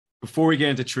Before we get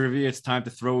into trivia, it's time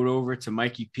to throw it over to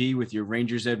Mikey P with your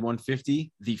Rangers Ed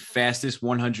 150, the fastest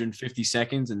 150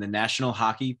 seconds in the National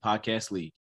Hockey Podcast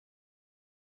League.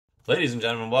 Ladies and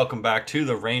gentlemen, welcome back to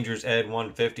the Rangers Ed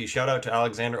 150. Shout out to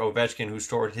Alexander Ovechkin, who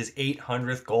scored his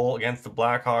 800th goal against the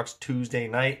Blackhawks Tuesday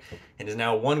night and is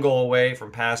now one goal away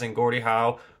from passing Gordie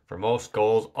Howe for most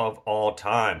goals of all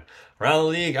time. Around the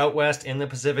league, out west in the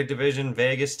Pacific Division,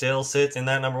 Vegas still sits in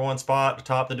that number one spot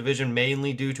atop the division,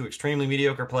 mainly due to extremely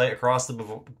mediocre play across the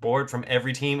board from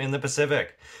every team in the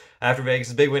Pacific. After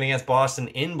Vegas' big win against Boston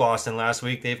in Boston last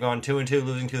week, they've gone 2-2,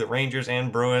 losing to the Rangers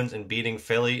and Bruins and beating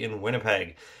Philly in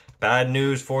Winnipeg. Bad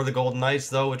news for the Golden Knights,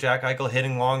 though, with Jack Eichel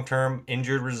hitting long-term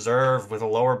injured reserve with a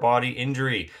lower body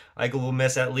injury. Eichel will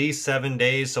miss at least 7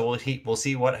 days, so we'll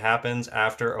see what happens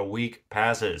after a week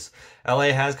passes.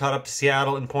 LA has caught up to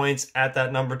Seattle in points at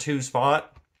that number 2 spot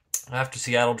after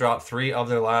Seattle dropped 3 of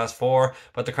their last 4,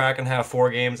 but the Kraken have 4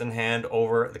 games in hand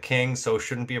over the Kings, so it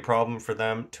shouldn't be a problem for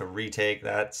them to retake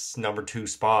that number 2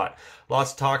 spot.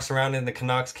 Lots of talk surrounding the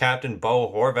Canucks captain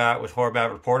Bo Horvat, with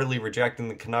Horvat reportedly rejecting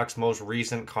the Canucks' most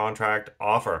recent contract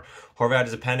offer. Horvat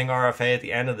is a pending RFA at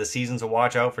the end of the season, so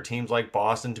watch out for teams like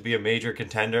Boston to be a major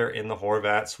contender in the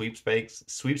Horvat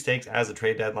sweepstakes as the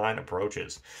trade deadline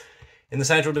approaches. In the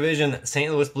Central Division,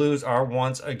 St. Louis Blues are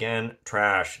once again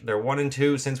trash. They're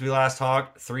 1-2 since we last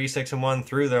talked, 3-6-1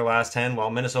 through their last 10, while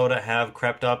Minnesota have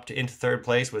crept up into third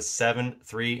place with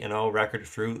 7-3-0 record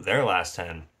through their last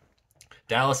 10.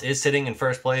 Dallas is sitting in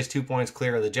first place, 2 points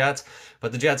clear of the Jets,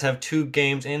 but the Jets have 2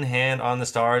 games in hand on the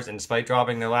Stars, and despite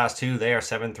dropping their last 2, they are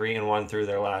 7-3-1 through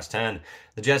their last 10.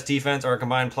 The Jets defense are a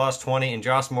combined plus 20, and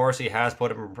Josh Morrissey has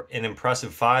put up an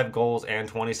impressive 5 goals and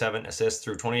 27 assists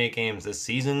through 28 games this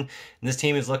season, and this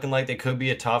team is looking like they could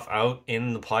be a tough out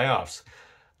in the playoffs.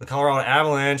 The Colorado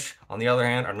Avalanche, on the other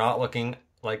hand, are not looking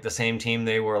like the same team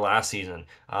they were last season.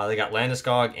 They got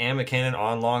Landeskog and McKinnon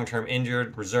on long-term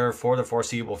injured reserve for the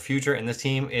foreseeable future, and this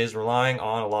team is relying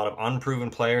on a lot of unproven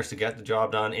players to get the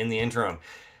job done in the interim.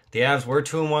 The Avs were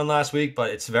 2-1 last week, but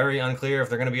it's very unclear if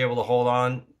they're going to be able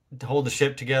to hold the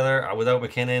ship together without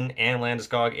McKinnon and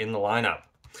Landeskog in the lineup.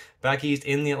 Back east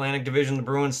in the Atlantic Division, the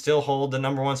Bruins still hold the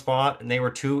number 1 spot, and they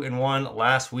were 2-1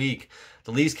 last week.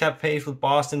 The Leafs kept pace with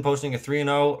Boston, posting a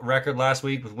 3-0 record last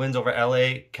week with wins over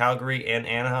LA, Calgary, and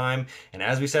Anaheim. And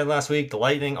as we said last week, the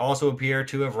Lightning also appear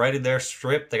to have righted their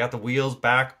strip. They got the wheels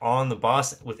back on the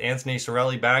bus with Anthony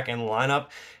Cirelli back in the lineup.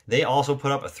 They also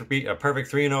put up a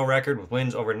perfect 3-0 record with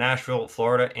wins over Nashville,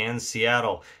 Florida, and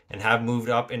Seattle, and have moved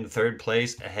up into third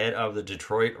place ahead of the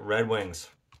Detroit Red Wings.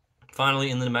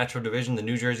 Finally, in the Metro Division, the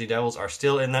New Jersey Devils are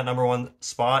still in that number 1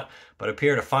 spot, but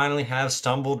appear to finally have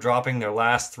stumbled, dropping their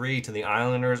last 3 to the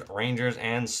Islanders, Rangers,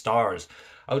 and Stars.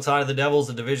 Outside of the Devils,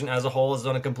 the division as a whole has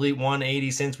done a complete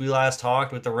 180 since we last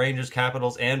talked, with the Rangers,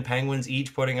 Capitals, and Penguins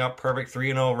each putting up perfect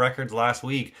 3-0 records last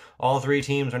week. All 3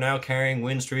 teams are now carrying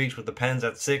win streaks, with the Pens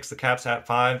at 6, the Caps at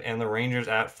 5, and the Rangers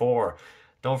at 4.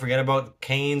 Don't forget about the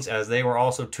Canes, as they were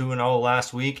also 2-0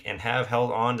 last week and have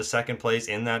held on to second place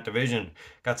in that division.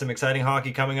 Got some exciting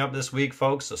hockey coming up this week,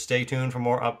 folks, so stay tuned for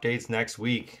more updates next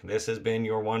week. This has been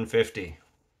your 150.